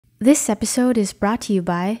This episode is brought to you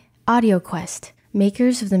by AudioQuest,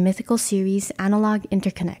 makers of the mythical series Analog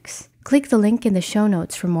Interconnects. Click the link in the show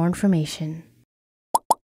notes for more information.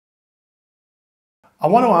 I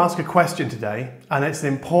want to ask a question today, and it's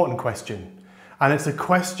an important question. And it's a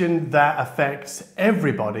question that affects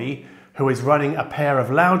everybody who is running a pair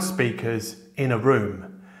of loudspeakers in a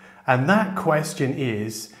room. And that question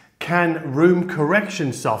is, can room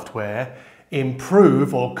correction software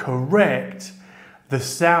improve or correct the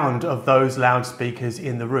sound of those loudspeakers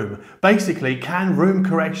in the room? Basically, can room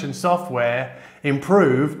correction software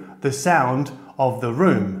improve the sound of the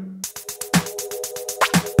room?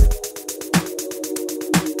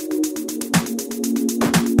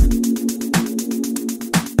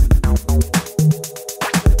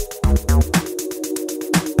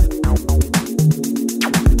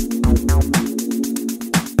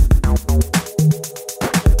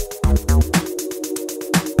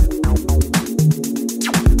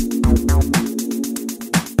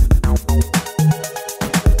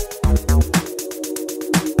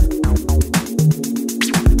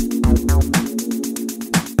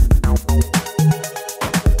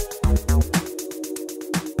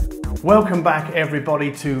 Welcome back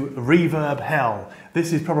everybody to Reverb Hell.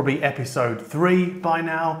 This is probably episode 3 by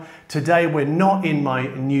now. Today we're not in my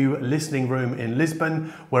new listening room in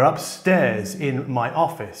Lisbon, we're upstairs in my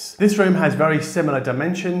office. This room has very similar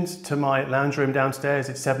dimensions to my lounge room downstairs.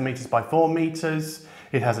 It's 7 meters by 4 meters.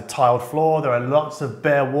 It has a tiled floor, there are lots of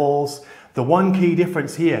bare walls. The one key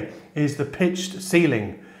difference here is the pitched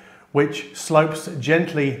ceiling, which slopes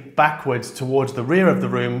gently backwards towards the rear of the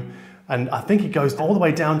room. And I think it goes all the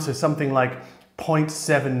way down to something like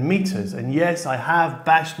 0.7 meters. And yes, I have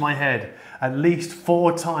bashed my head at least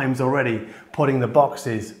 4 times already putting the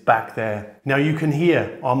boxes back there. Now you can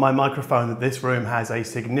hear on my microphone that this room has a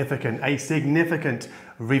significant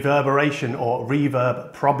reverberation or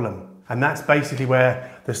reverb problem. And that's basically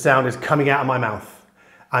where the sound is coming out of my mouth.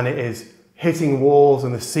 And it is hitting walls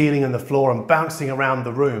and the ceiling and the floor and bouncing around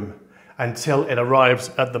the room until it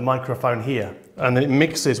arrives at the microphone here. And then it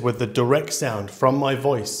mixes with the direct sound from my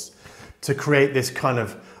voice to create this kind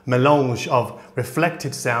of melange of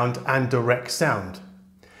reflected sound and direct sound.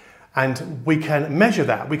 And we can measure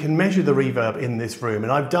that. We can measure the reverb in this room.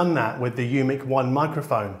 And I've done that with the UMIC 1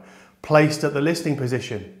 microphone placed at the listening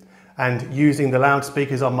position and using the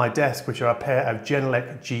loudspeakers on my desk, which are a pair of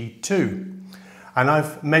Genelec G Two. And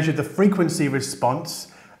I've measured the frequency response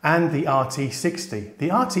and the RT60. The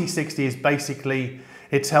RT60 is basically,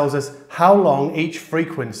 it tells us how long each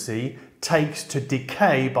frequency takes to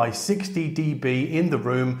decay by 60 dB in the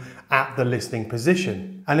room at the listening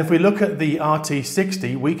position. And if we look at the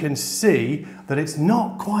RT60, we can see that it's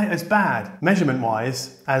not quite as bad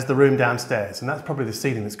measurement-wise as the room downstairs. And that's probably the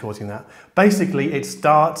ceiling that's causing that. Basically, it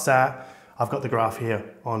starts at, I've got the graph here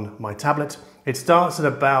on my tablet. It starts at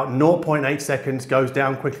about 0.8 seconds, goes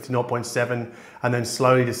down quickly to 0.7, and then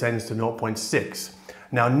slowly descends to 0.6.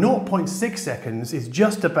 Now 0.6 seconds is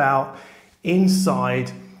just about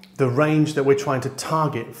inside the range that we're trying to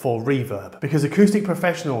target for reverb, because acoustic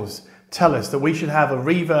professionals tell us that we should have a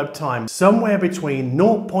reverb time somewhere between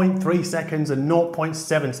 0.3 seconds and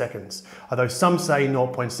 0.7 seconds, although some say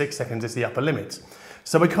 0.6 seconds is the upper limit.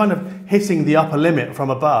 So we're kind of hitting the upper limit from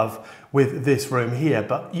above with this room here,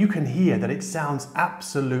 but you can hear that it sounds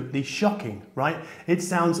absolutely shocking, right? It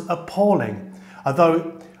sounds appalling.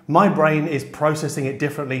 Although my brain is processing it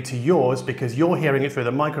differently to yours because you're hearing it through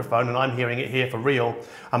the microphone and I'm hearing it here for real,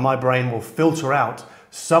 and my brain will filter out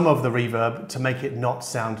some of the reverb to make it not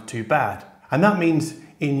sound too bad. And that means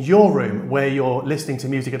in your room where you're listening to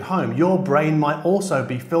music at home, your brain might also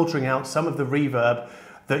be filtering out some of the reverb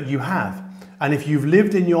that you have. And if you've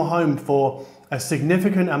lived in your home for a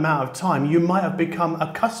significant amount of time, you might have become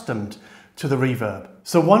accustomed to the reverb.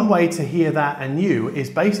 So one way to hear that anew is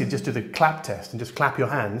basically just do the clap test and just clap your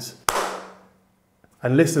hands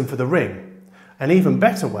and listen for the ring. An even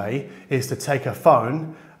better way is to take a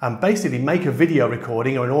phone and basically make a video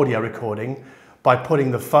recording or an audio recording by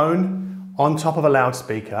putting the phone on top of a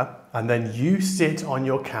loudspeaker, and then you sit on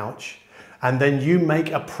your couch and then you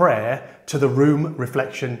make a prayer to the room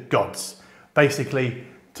reflection gods. Basically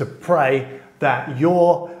to pray that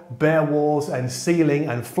your bare walls and ceiling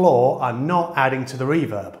and floor are not adding to the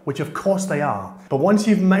reverb, which of course they are. But once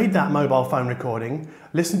you've made that mobile phone recording,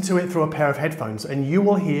 listen to it through a pair of headphones and you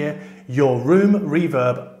will hear your room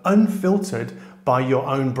reverb unfiltered by your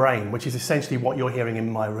own brain, which is essentially what you're hearing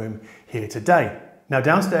in my room here today. Now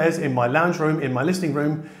downstairs in my lounge room, in my listening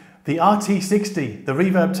room, The RT60, the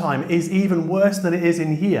reverb time, is even worse than it is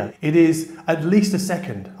in here. It is at least a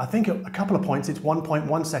second. I think at a couple of points it's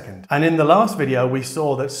 1.1 second. And in the last video we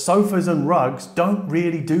saw that sofas and rugs don't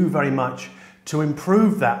really do very much to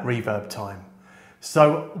improve that reverb time.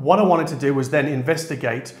 So what I wanted to do was then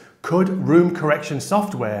investigate, could room correction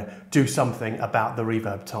software do something about the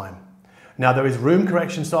reverb time? Now there is room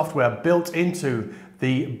correction software built into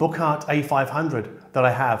the Buchardt A500 that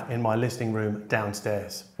I have in my listening room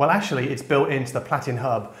downstairs. Well, actually it's built into the Platin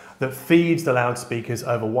Hub that feeds the loudspeakers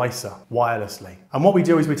over WiSA wirelessly. And what we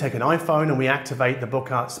do is we take an iPhone and we activate the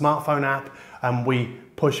Buchardt smartphone app and we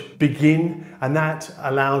push begin, and that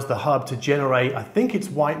allows the hub to generate, I think it's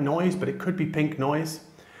white noise, but it could be pink noise.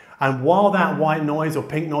 And while that white noise or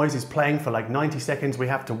pink noise is playing for like 90 seconds, we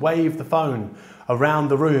have to wave the phone around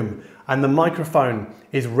the room, and the microphone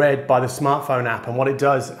is read by the smartphone app. And what it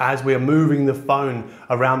does as we are moving the phone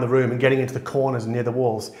around the room and getting into the corners and near the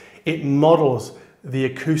walls, it models the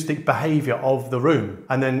acoustic behavior of the room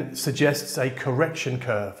and then suggests a correction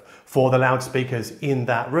curve for the loudspeakers in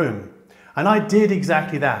that room. And I did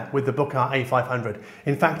exactly that with the Buchardt A500.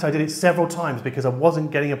 In fact, I did it several times because I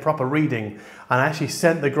wasn't getting a proper reading, and I actually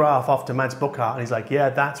sent the graph off to Mads Buchardt and he's like, yeah,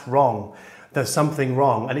 that's wrong. There's something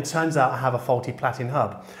wrong. And it turns out I have a faulty Platin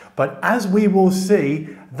Hub. But as we will see,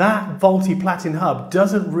 that faulty Platin Hub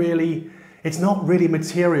it's not really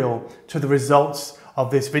material to the results of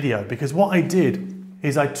this video, because what I did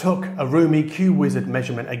is I took a Room EQ Wizard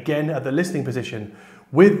measurement again at the listening position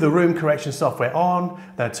with the room correction software on,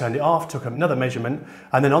 then I turned it off, took another measurement,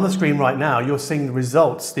 and then on the screen right now you're seeing the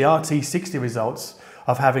results, the RT60 results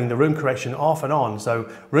of having the room correction off and on.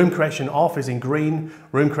 So room correction off is in green,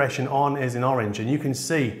 room correction on is in orange, and you can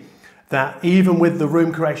see that even with the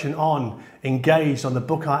room correction on engaged on the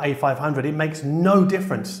Buchardt A500, it makes no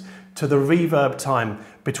difference to the reverb time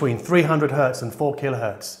between 300 Hz and 4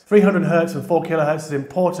 kHz. 300 Hz and 4 kHz is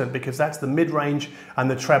important because that's the mid-range and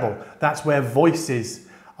the treble. That's where voices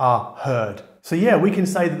are heard. So yeah, we can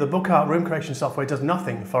say that the Buchardt room correction software does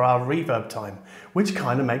nothing for our reverb time, which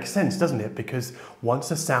kind of makes sense, doesn't it? Because once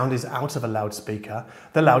the sound is out of a loudspeaker,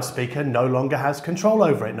 the loudspeaker no longer has control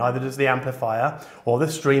over it. Neither does the amplifier or the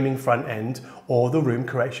streaming front end or the room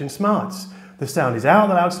correction smarts. The sound is out of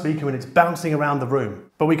the loudspeaker and it's bouncing around the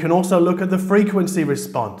room. But we can also look at the frequency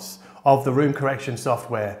response of the room correction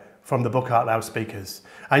software from the Buchardt loudspeakers.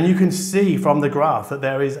 And you can see from the graph that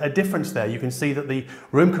there is a difference there. You can see that the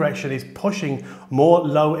room correction is pushing more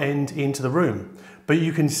low end into the room. But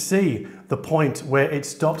you can see the point where it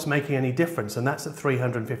stops making any difference, and that's at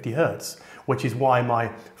 350 Hz, which is why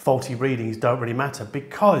my faulty readings don't really matter,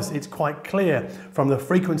 because it's quite clear from the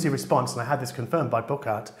frequency response, and I had this confirmed by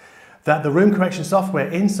Buchardt, that the room correction software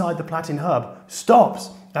inside the Platin Hub stops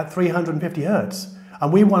at 350 Hz.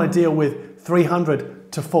 And we want to deal with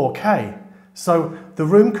 300 to 4K. So the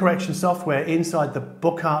room correction software inside the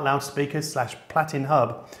Buchardt loudspeakers / Platin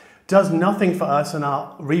Hub does nothing for us in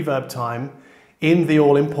our reverb time in the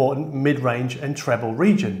all-important mid-range and treble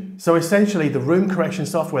region. So essentially the room correction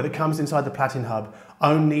software that comes inside the Platin Hub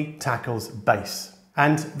only tackles bass.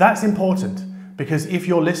 And that's important because if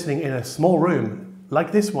you're listening in a small room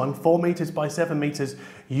like this one, 4 meters by 7 meters,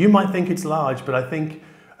 you might think it's large, but I think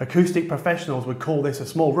acoustic professionals would call this a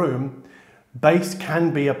small room. Bass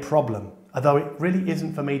can be a problem, although it really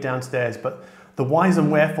isn't for me downstairs, but the whys and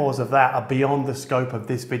wherefores of that are beyond the scope of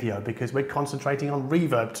this video because we're concentrating on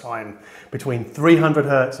reverb time between 300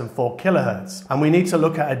 Hz and 4 kHz. And we need to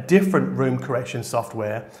look at a different room correction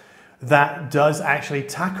software that does actually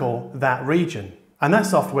tackle that region. And that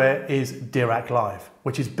software is Dirac Live,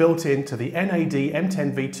 which is built into the NAD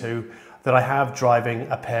M10 V2 that I have driving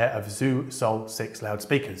a pair of Zoo Sol 6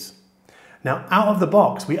 loudspeakers. Now, out of the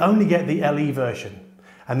box, we only get the LE version.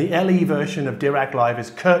 And the LE version of Dirac Live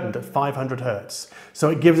is curtained at 500 Hz.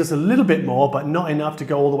 So it gives us a little bit more, but not enough to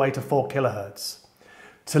go all the way to 4 kHz.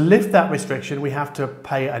 To lift that restriction, we have to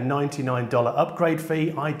pay a $99 upgrade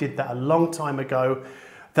fee. I did that a long time ago.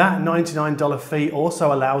 That $99 fee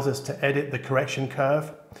also allows us to edit the correction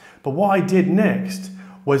curve. But what I did next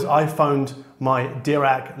was I phoned my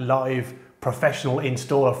Dirac Live professional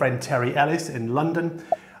installer friend Terry Ellis in London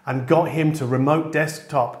and got him to remote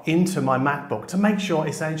desktop into my MacBook to make sure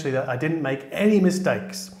essentially that I didn't make any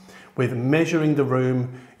mistakes with measuring the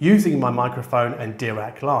room using my microphone and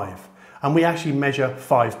Dirac Live. And we actually measure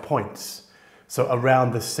 5 points. So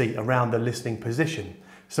around the seat, around the listening position.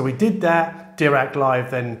 So we did that. Dirac Live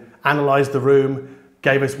then analyzed the room,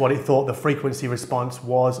 gave us what it thought the frequency response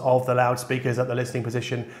was of the loudspeakers at the listening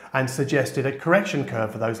position and suggested a correction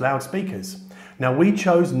curve for those loudspeakers. Now we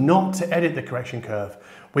chose not to edit the correction curve.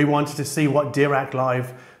 We wanted to see what Dirac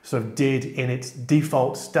Live sort of did in its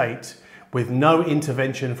default state with no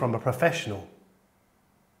intervention from a professional.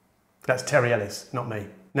 That's Terry Ellis, not me.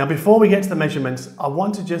 Now, before we get to the measurements, I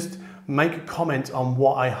want to just make a comment on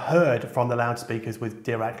what I heard from the loudspeakers with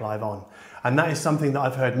Dirac Live on. And that is something that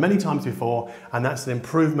I've heard many times before, and that's an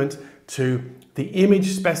improvement to the image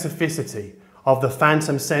specificity of the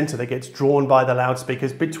phantom center that gets drawn by the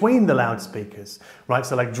loudspeakers between the loudspeakers, right?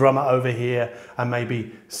 So like drummer over here and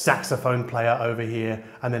maybe saxophone player over here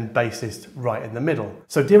and then bassist right in the middle.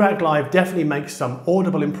 So Dirac Live definitely makes some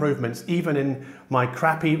audible improvements even in my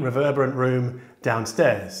crappy reverberant room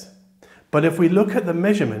downstairs. But if we look at the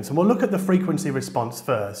measurements, and we'll look at the frequency response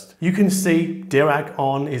first, you can see Dirac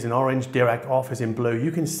on is in orange, Dirac off is in blue.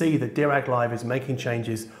 You can see that Dirac Live is making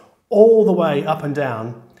changes all the way up and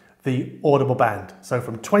down the audible band. So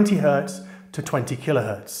from 20 Hertz to 20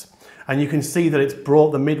 kilohertz. And you can see that it's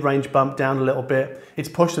brought the mid-range bump down a little bit. It's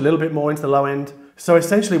pushed a little bit more into the low end. So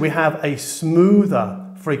essentially we have a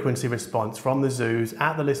smoother frequency response from the zoos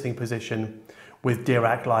at the listening position with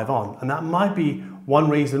Dirac Live on. And that might be one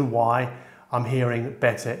reason why I'm hearing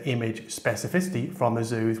better image specificity from the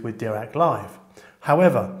zoos with Dirac Live.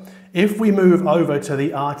 However, if we move over to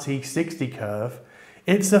the RT60 curve,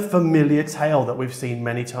 it's a familiar tale that we've seen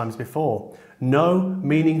many times before. No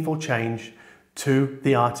meaningful change to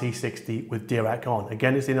the RT60 with Dirac on.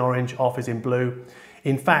 Again, it's in orange, off is in blue.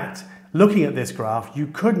 In fact, looking at this graph, you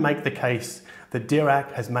could make the case that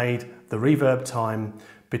Dirac has made the reverb time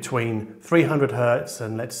between 300 Hertz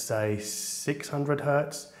and let's say 600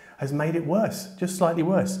 Hertz has made it worse, just slightly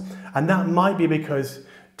worse. And that might be because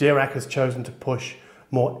Dirac has chosen to push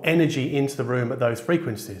more energy into the room at those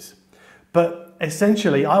frequencies. But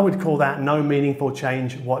essentially, I would call that no meaningful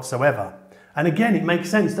change whatsoever. And again, it makes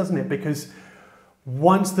sense, doesn't it? Because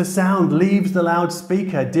once the sound leaves the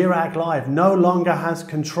loudspeaker, Dirac Live no longer has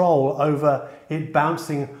control over it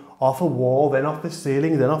bouncing off a wall, then off the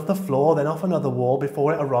ceiling, then off the floor, then off another wall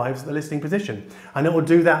before it arrives at the listening position. And it will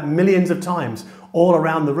do that millions of times all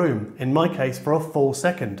around the room, in my case for a full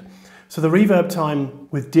second. So the reverb time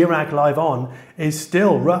with Dirac Live on is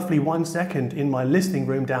still roughly 1 second in my listening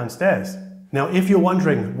room downstairs. Now, if you're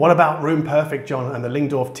wondering, what about Room Perfect, John, and the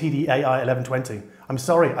Lingdorf TD-AI 1120? I'm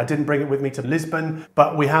sorry, I didn't bring it with me to Lisbon,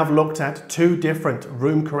 but we have looked at 2 different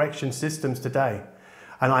room correction systems today.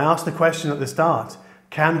 And I asked the question at the start,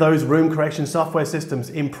 can those room correction software systems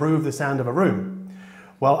improve the sound of a room?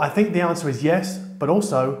 Well, I think the answer is yes, but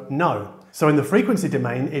also no. So in the frequency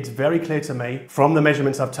domain, it's very clear to me from the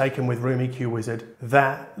measurements I've taken with Room EQ Wizard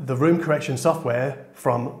that the room correction software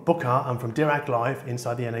from Buchardt and from Dirac Live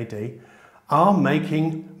inside the NAD are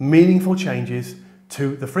making meaningful changes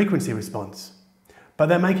to the frequency response. But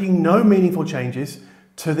they're making no meaningful changes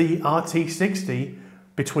to the RT60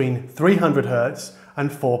 between 300 Hertz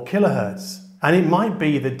and 4 kilohertz. And it might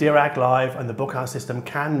be that Dirac Live and the Buchardt system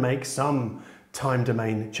can make some time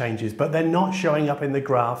domain changes, but they're not showing up in the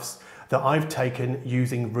graphs that I've taken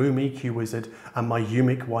using Room EQ Wizard and my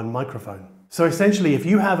UMIC 1 microphone. So essentially, if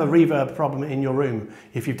you have a reverb problem in your room,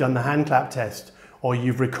 if you've done the hand clap test, or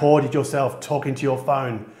you've recorded yourself talking to your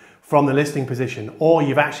phone from the listening position, or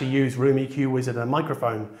you've actually used Room EQ Wizard and a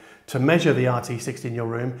microphone to measure the RT60 in your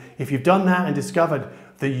room, if you've done that and discovered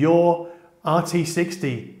that your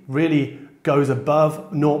RT60 really goes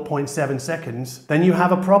above 0.7 seconds, then you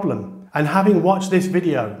have a problem. And having watched this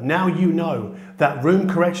video, now you know that room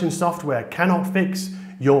correction software cannot fix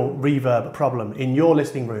your reverb problem in your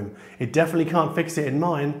listening room. It definitely can't fix it in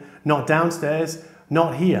mine, not downstairs,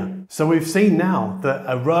 not here. So we've seen now that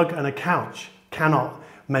a rug and a couch cannot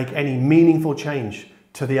make any meaningful change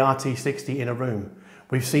to the RT60 in a room.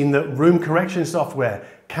 We've seen that room correction software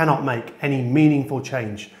cannot make any meaningful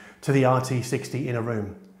change to the RT60 in a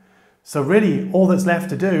room. So really, all that's left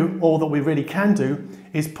to do, all that we really can do,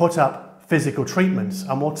 is put up physical treatments,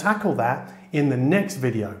 and we'll tackle that in the next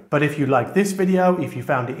video. But if you like this video, if you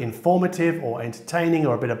found it informative or entertaining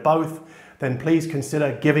or a bit of both, then please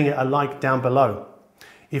consider giving it a like down below.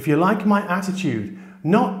 If you like my attitude,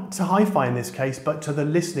 not to hi-fi in this case, but to the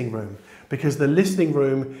listening room, because the listening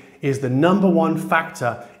room is the #1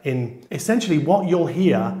 factor in essentially what you'll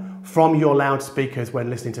hear from your loudspeakers when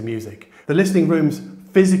listening to music. The listening room's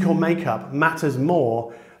physical makeup matters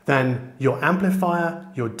more than your amplifier,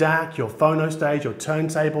 your DAC, your phono stage, your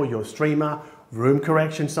turntable, your streamer, room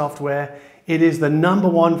correction software. It is the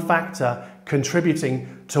 #1 factor contributing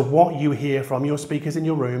to what you hear from your speakers in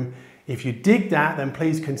your room. If you dig that, then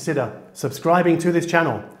please consider subscribing to this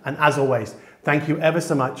channel. And as always, thank you ever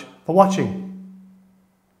so much for watching.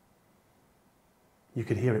 You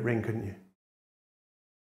could hear it ring, couldn't you?